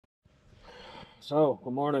So,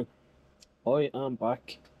 good morning. I am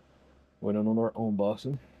back with another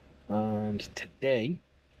unboxing, and today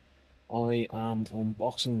I am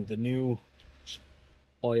unboxing the new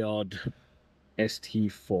iODD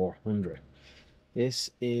ST400. This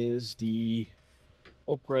is the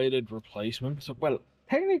upgraded replacement. So, well,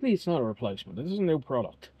 technically it's not a replacement. This is a new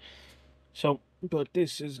product. So, but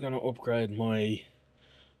this is going to upgrade my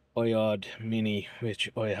iODD Mini,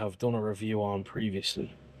 which I have done a review on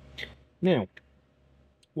previously. Now,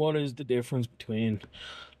 what is the difference between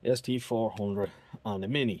ST400 and the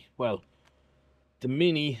Mini? Well, the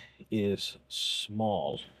Mini is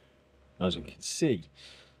small, as you can see.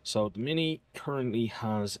 So the Mini currently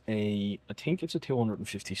has I think it's a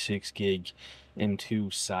 256 gig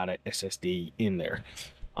M2 SATA SSD in there,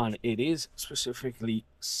 and it is specifically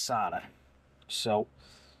SATA. So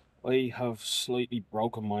I have slightly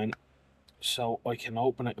broken mine, so I can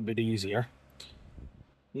open it a bit easier.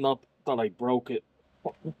 Not that I broke it,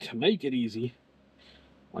 but to make it easy,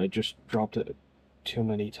 I just dropped it too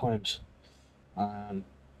many times. And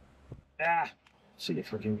see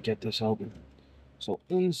if I can get this open. So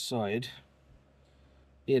inside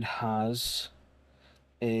it has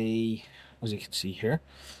as you can see here,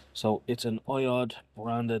 so it's an iODD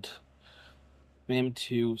branded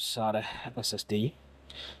M2 SATA SSD,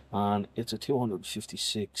 and it's a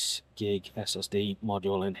 256 gig SSD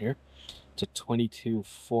module in here. It's a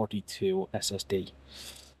 2242 SSD.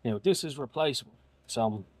 Now this is replaceable,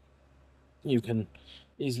 so you can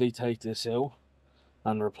easily take this out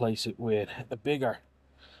and replace it with a bigger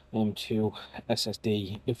M2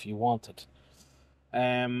 SSD if you wanted.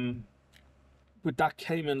 But that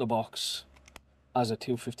came in the box as a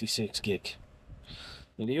 256 gig.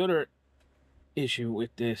 Now the other issue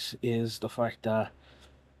with this is the fact that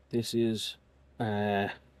this is micro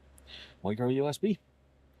USB.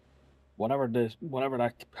 Whatever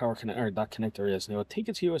that power connector or that connector is. Now I think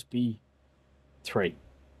it's USB 3.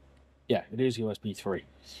 Yeah, it is USB 3.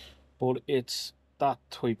 But it's that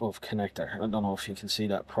type of connector. I don't know if you can see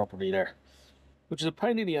that properly there. Which is a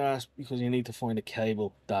pain in the ass because you need to find a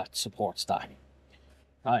cable that supports that.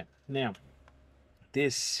 Right, now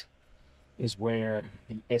this is where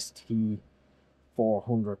the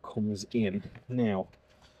ST400 comes in. Now,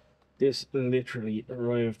 this literally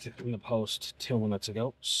arrived in the post 2 minutes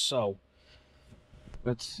ago, so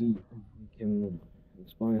let's see if we can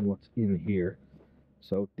explain what's in here.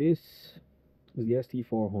 So this is the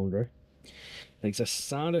ST400. It's a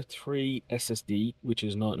SATA 3 SSD, which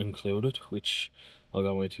is not included, which I'll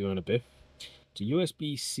go into in a bit. It's a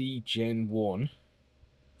USB-C Gen 1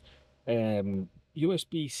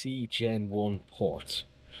 USB-C Gen 1 port.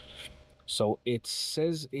 So it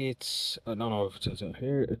says it's, I don't know if it's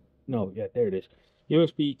here. No, yeah, there it is.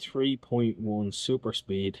 USB 3.1 super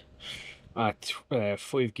speed at 5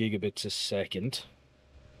 gigabits a second.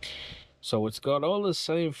 So it's got all the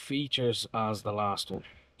same features as the last one.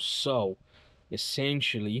 So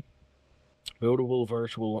essentially, bootable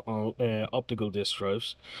virtual optical disk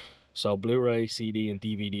drives. So Blu-ray, CD, and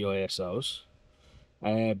DVD ISOs.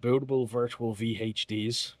 Bootable virtual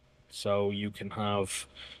VHDs, so you can have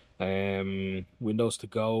Windows to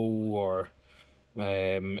go or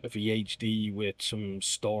a VHD with some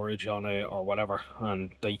storage on it or whatever,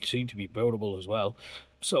 and they seem to be bootable as well.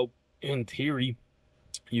 So in theory,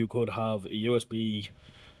 you could have a USB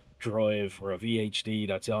drive or a VHD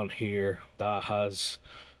that's on here that has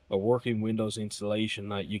a working Windows installation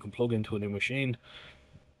that you can plug into a new machine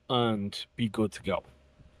and be good to go.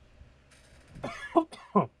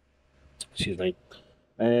 Excuse me.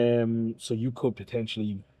 So you could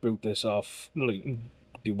potentially boot this off, like,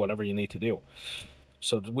 do whatever you need to do.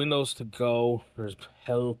 So the Windows to go, there's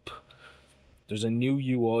help, there's a new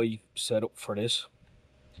UI set up for this,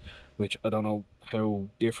 which I don't know how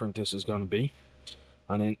different this is going to be.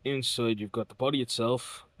 And then inside you've got the body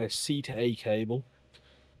itself, a C to A cable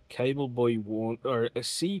by one, or a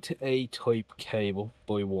C to A type cable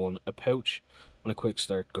by one, a pouch, and a quick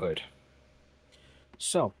start guide.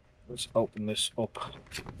 So let's open this up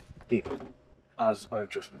here, as I've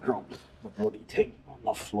just dropped the bloody thing on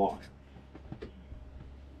the floor.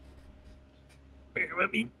 Bear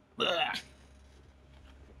with me. Ugh.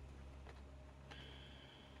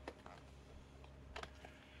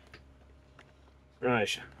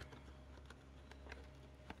 Right.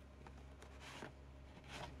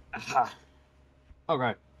 Aha.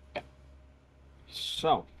 Okay.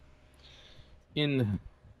 So, in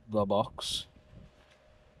the box,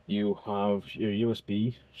 you have your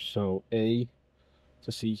USB, so A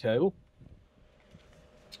to C cable.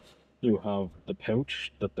 You have the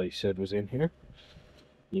pouch that they said was in here.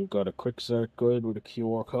 You've got a quick start guide with a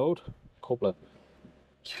QR code, couple of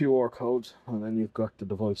QR code, and then you've got the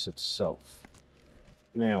device itself.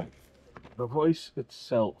 Now, the device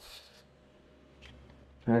itself,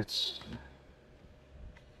 let's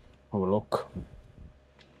have a look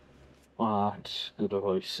at the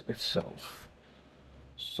device itself.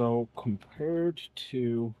 So compared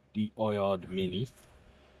to the iODD Mini,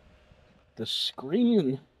 the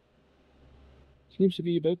screen seems to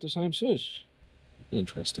be about the same size.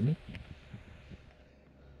 Interesting.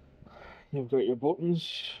 You've got your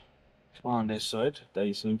buttons on this side.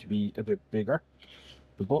 They seem to be a bit bigger.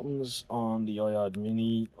 The buttons on the iODD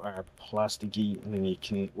Mini are plasticky, and then you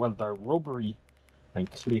can, well, they're rubbery and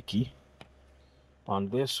clicky. On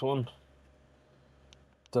this one,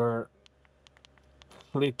 they're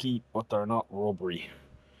clicky, but they're not rubbery.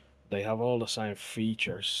 They have all the same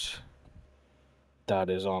features that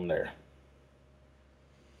is on there.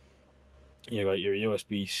 You got your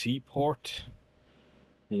USB-C port,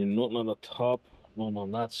 and nothing on the top, none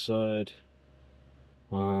on that side,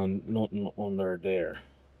 and nothing under there.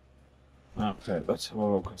 Okay, let's have a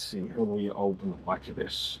look and see. How do we open the back of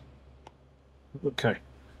this? Okay,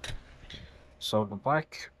 so the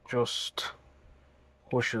back just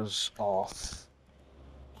pushes off.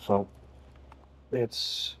 So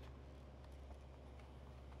it's,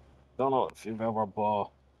 don't know if you've ever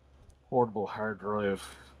bought portable hard drive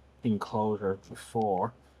enclosure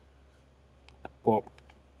before, but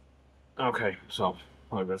okay, so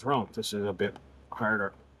I was wrong. This is a bit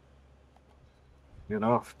harder. Get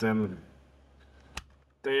off them.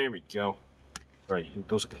 There we go. Right, it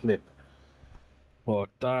does clip, but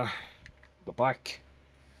the back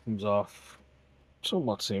comes off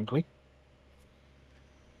somewhat simply,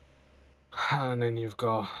 and then you've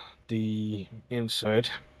got the inside,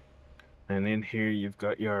 and in here you've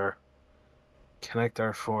got your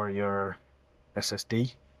connector for your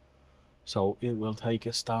SSD. So it will take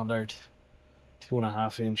a standard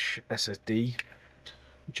 2.5-inch SSD,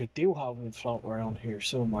 which I do have in float around here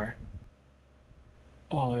somewhere.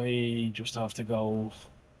 I just have to go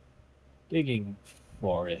digging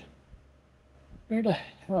for it. Where the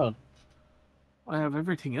hell? I have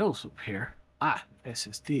everything else up here. Ah,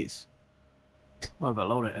 SSDs. I have a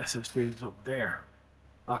load of SSDs up there.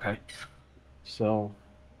 Okay. So,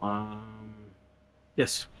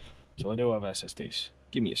 yes. So I do have SSDs.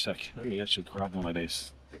 Give me a sec. Let me actually grab one of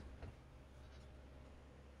these.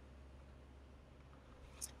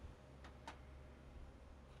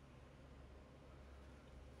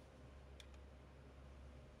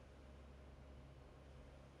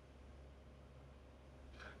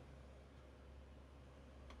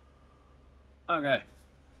 Okay.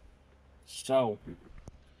 So,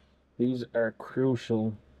 these are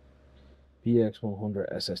crucial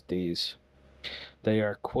BX100 SSDs. They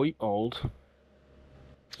are quite old,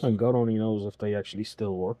 and God only knows if they actually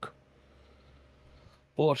still work.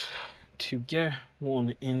 But to get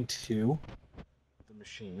one into the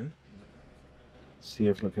machine, see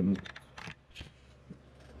if I can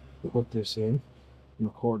put this in. I'm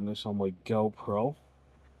recording this on my GoPro.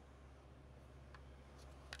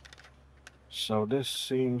 So this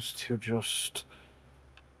seems to just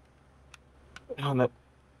kind of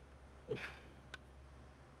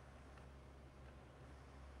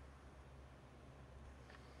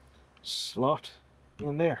slot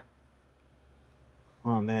in there.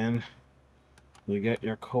 And then you get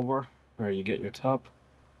your cover, or you get your top,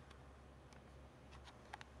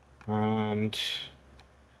 and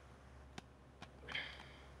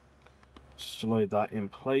slide that in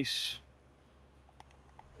place.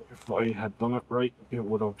 If I had done it right, it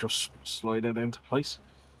would have just slid it into place.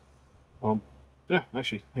 Yeah,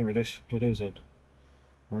 actually, here it is. It is in.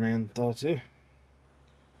 And then that's it.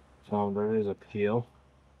 So there is a peel.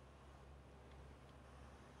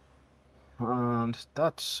 And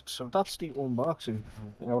that's the unboxing,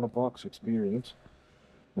 out of box experience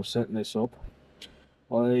of setting this up.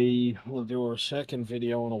 I will do a second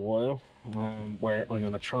video in a while, where I'm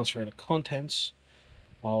going to transfer the contents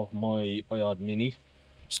of my iODD Mini.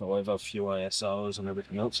 So I have a few ISOs and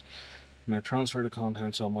everything else. I'm going to transfer the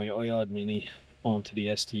contents of my iODD Mini onto the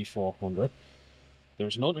ST400.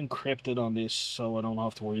 There's nothing encrypted on this, so I don't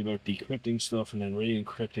have to worry about decrypting stuff and then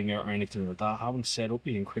re-encrypting it or anything like that. I haven't set up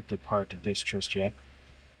the encrypted part of this just yet,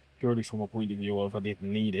 purely from a point of view of I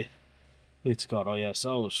didn't need it. It's got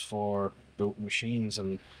ISOs for boot machines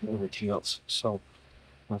and everything else, so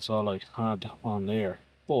that's all I had on there.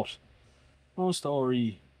 But no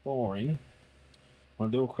story boring. I'll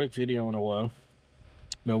do a quick video in a while,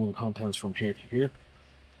 moving contents from here to here,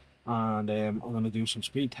 and I'm going to do some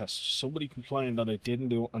speed tests. Somebody complained that I didn't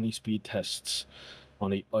do any speed tests on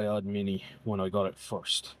the iODD Mini when I got it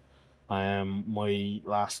first. My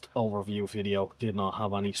last overview video did not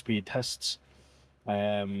have any speed tests.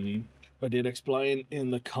 I did explain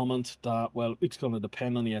in the comment that, well, it's going to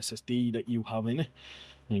depend on the SSD that you have in it,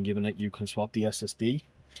 and given that you can swap the SSD,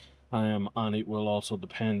 and it will also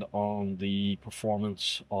depend on the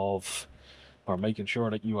performance of, or making sure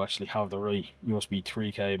that you actually have the right USB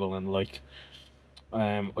 3 cable, and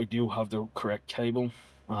I do have the correct cable,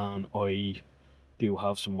 and I do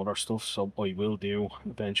have some other stuff, so I will do a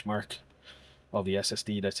benchmark of the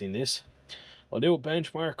SSD that's in this. I'll do a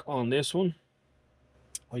benchmark on this one.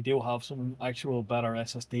 I do have some actual better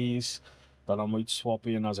SSDs that I might swap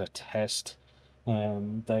in as a test.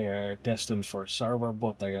 They are destined for a server,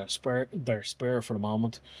 but they are spare. They're spare for the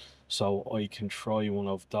moment, so I can try one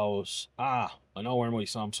of those. Ah, I know where my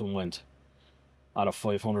Samsung went. I had a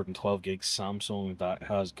 512 gig Samsung that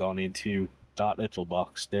has gone into that little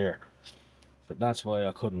box there. But that's why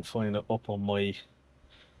I couldn't find it up on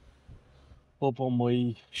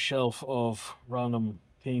my shelf of random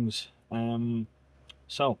things.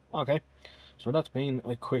 So okay. So that's been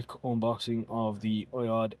a quick unboxing of the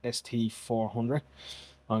iODD ST400.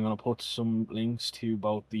 I'm going to put some links to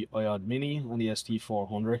both the iODD Mini and the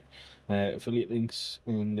ST400, affiliate links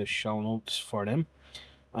in the show notes for them.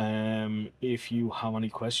 If you have any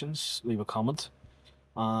questions, leave a comment,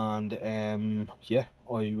 and yeah,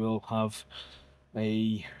 I will have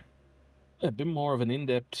a bit more of an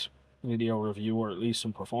in-depth video review, or at least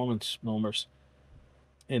some performance numbers,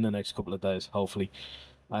 in the next couple of days, hopefully.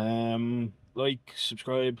 Like,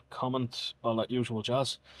 subscribe, comment, all that usual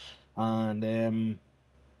jazz, and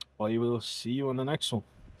I will see you on the next one.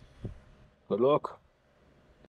 Good luck.